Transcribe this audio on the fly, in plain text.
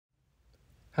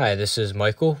Hi, this is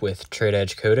Michael with Trade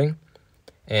Edge Coding,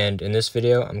 and in this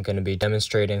video I'm going to be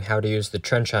demonstrating how to use the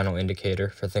trend channel indicator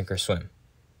for Thinkorswim.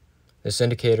 This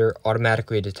indicator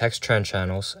automatically detects trend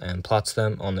channels and plots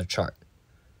them on the chart.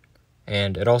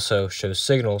 And it also shows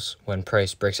signals when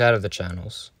price breaks out of the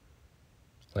channels,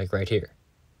 like right here.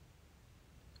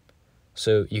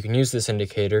 So you can use this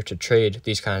indicator to trade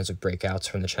these kinds of breakouts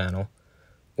from the channel,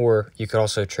 or you could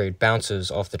also trade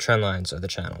bounces off the trend lines of the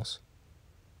channels.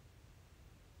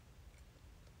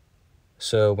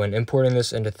 So when importing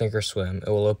this into Thinkorswim, it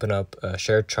will open up a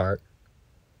shared chart,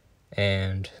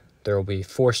 and there will be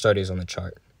 4 studies on the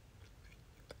chart.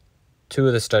 2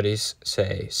 of the studies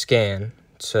say scan,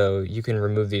 so you can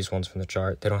remove these ones from the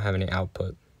chart. They don't have any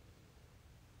output.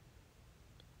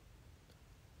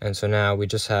 And so now we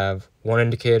just have one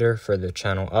indicator for the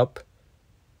channel up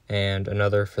and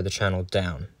another for the channel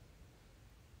down.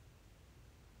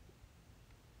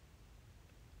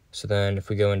 So then if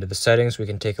we go into the settings, we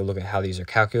can take a look at how these are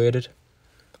calculated.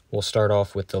 We'll start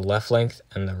off with the left length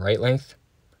and the right length.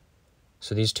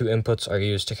 So these 2 inputs are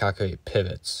used to calculate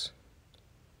pivots.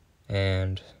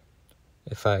 And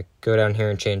if I go down here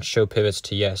and change show pivots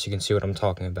to yes, you can see what I'm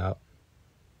talking about.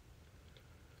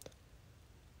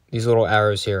 These little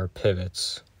arrows here are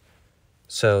pivots.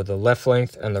 So the left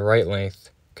length and the right length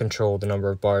control the number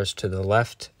of bars to the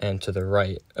left and to the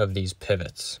right of these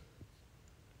pivots.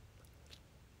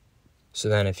 So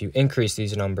then if you increase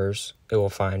these numbers, it will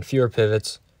find fewer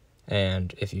pivots,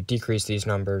 and if you decrease these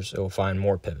numbers, it will find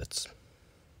more pivots.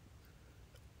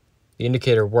 The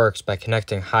indicator works by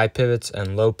connecting high pivots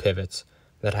and low pivots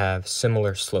that have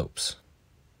similar slopes.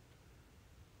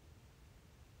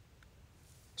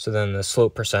 So then the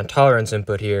slope percent tolerance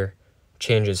input here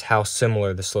changes how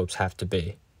similar the slopes have to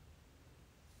be.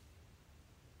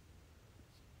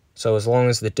 So as long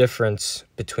as the difference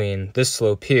between this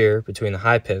slope here, between the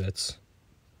high pivots,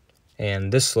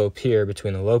 and this slope here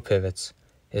between the low pivots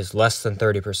is less than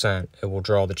 30%, it will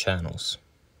draw the channels.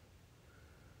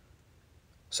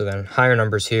 So then higher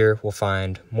numbers here will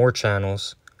find more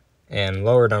channels, and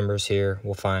lower numbers here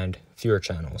will find fewer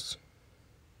channels.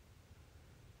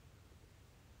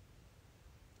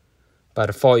 By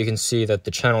default, you can see that the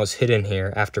channel is hidden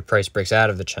here after price breaks out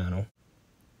of the channel.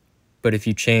 But if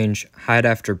you change hide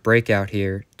after breakout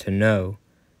here to no,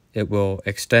 it will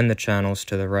extend the channels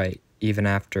to the right even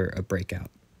after a breakout.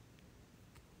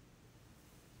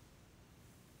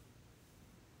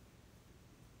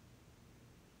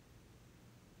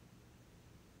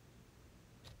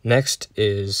 Next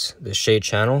is the shade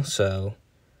channel. So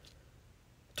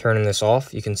turning this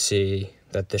off, you can see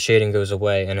that the shading goes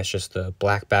away and it's just the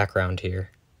black background here.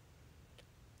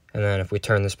 And then if we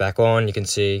turn this back on, you can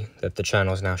see that the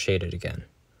channel is now shaded again.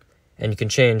 And you can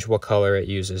change what color it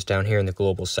uses down here in the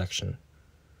global section.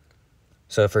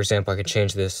 So for example, I could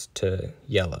change this to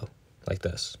yellow, like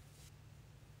this.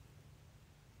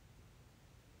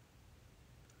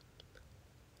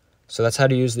 So that's how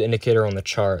to use the indicator on the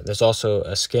chart. There's also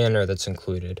a scanner that's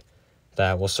included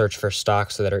that will search for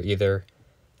stocks that are either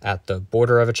at the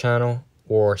border of a channel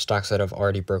or stocks that have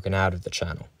already broken out of the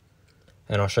channel.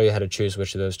 And I'll show you how to choose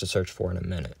which of those to search for in a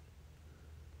minute.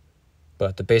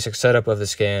 But the basic setup of the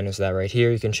scan is that right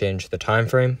here you can change the time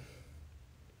frame.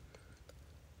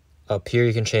 Up here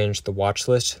you can change the watch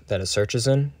list that it searches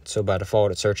in. So by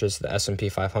default it searches the S&P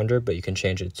 500, but you can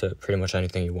change it to pretty much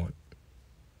anything you want.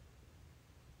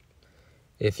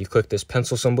 If you click this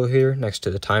pencil symbol here next to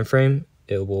the time frame,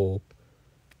 it will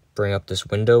bring up this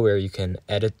window where you can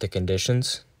edit the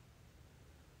conditions.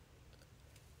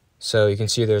 So you can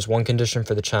see there's one condition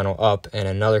for the channel up and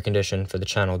another condition for the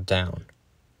channel down.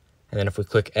 And then if we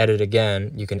click edit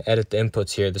again, you can edit the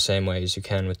inputs here the same way as you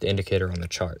can with the indicator on the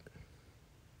chart.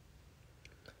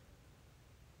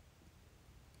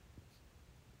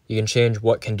 You can change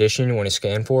what condition you want to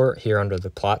scan for here under the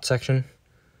plot section.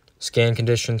 Scan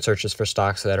condition searches for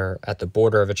stocks that are at the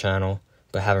border of a channel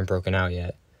but haven't broken out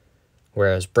yet,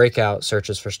 whereas breakout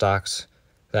searches for stocks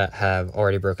that have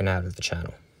already broken out of the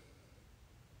channel.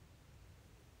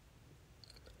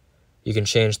 You can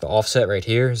change the offset right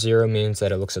here. 0 means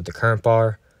that it looks at the current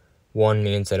bar, 1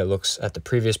 means that it looks at the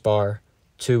previous bar,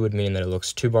 2 would mean that it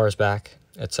looks 2 bars back,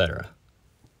 etc.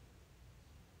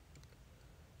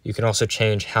 You can also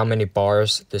change how many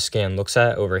bars the scan looks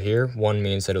at over here. 1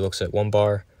 means that it looks at 1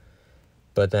 bar,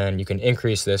 but then you can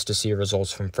increase this to see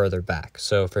results from further back.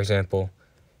 So for example,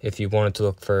 if you wanted to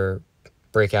look for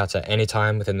breakouts at any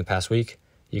time within the past week,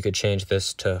 you could change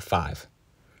this to 5,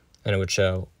 and it would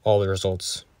show all the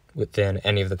results within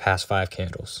any of the past 5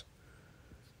 candles.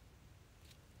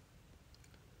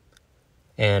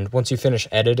 And once you finish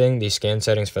editing the scan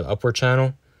settings for the upward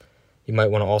channel, You might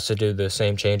want to also do the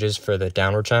same changes for the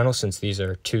downward channel, since these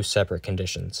are two separate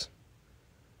conditions.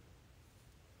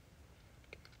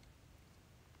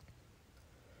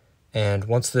 And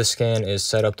once the scan is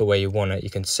set up the way you want it, you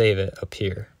can save it up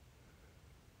here.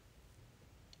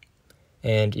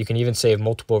 And you can even save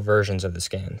multiple versions of the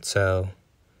scan. So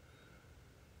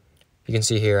you can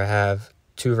see here I have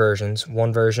two versions.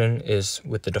 One version is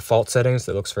with the default settings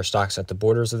that looks for stocks at the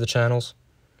borders of the channels.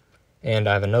 And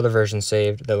I have another version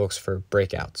saved that looks for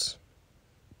breakouts.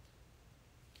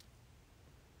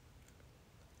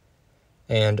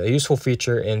 And a useful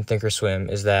feature in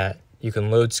Thinkorswim is that you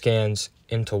can load scans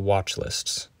into watch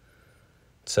lists.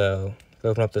 So if I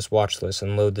open up this watch list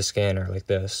and load the scanner like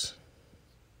this.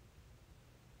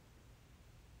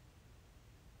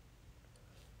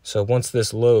 So once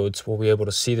this loads, we'll be able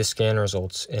to see the scan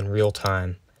results in real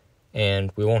time,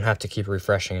 and we won't have to keep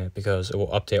refreshing it because it will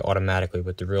update automatically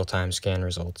with the real-time scan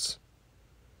results.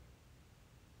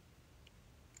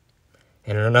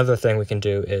 And another thing we can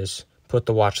do is put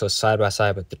the watch list side by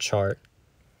side with the chart,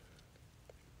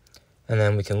 and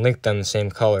then we can link them the same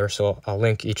color, so I'll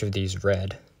link each of these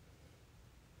red.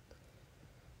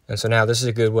 And so now this is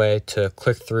a good way to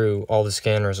click through all the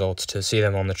scan results to see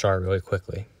them on the chart really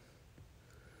quickly.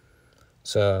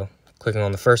 So clicking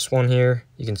on the first one here,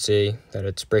 you can see that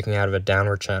it's breaking out of a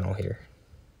downward channel here.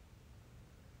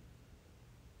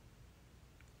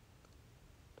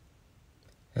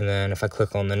 And then if I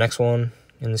click on the next one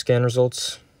in the scan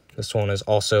results, this one is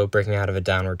also breaking out of a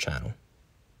downward channel.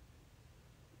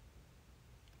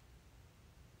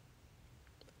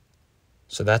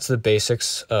 So that's the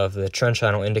basics of the trend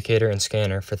channel indicator and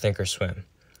scanner for Thinkorswim,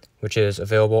 which is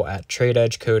available at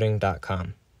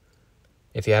tradeedgecoding.com.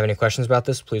 If you have any questions about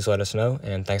this, please let us know,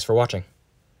 and thanks for watching.